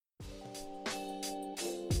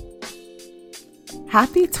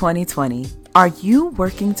Happy 2020. Are you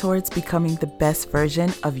working towards becoming the best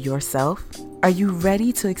version of yourself? Are you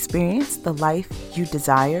ready to experience the life you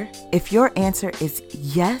desire? If your answer is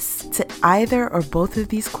yes to either or both of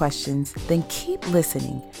these questions, then keep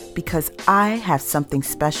listening because I have something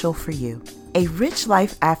special for you. A Rich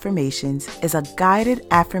Life Affirmations is a guided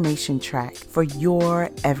affirmation track for your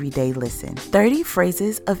everyday listen. 30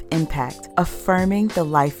 phrases of impact affirming the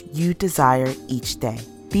life you desire each day.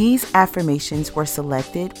 These affirmations were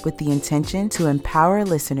selected with the intention to empower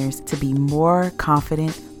listeners to be more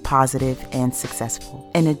confident, positive, and successful.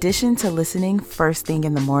 In addition to listening first thing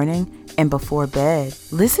in the morning and before bed,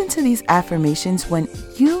 listen to these affirmations when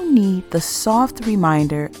you need the soft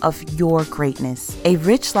reminder of your greatness. A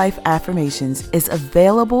Rich Life Affirmations is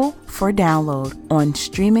available for download on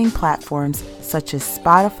streaming platforms such as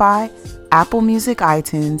Spotify, Apple Music,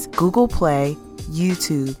 iTunes, Google Play,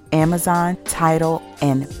 YouTube, Amazon, Tidal,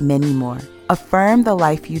 and many more. Affirm the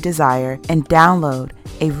life you desire and download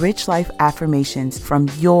A Rich Life Affirmations from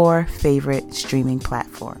your favorite streaming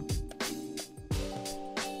platform.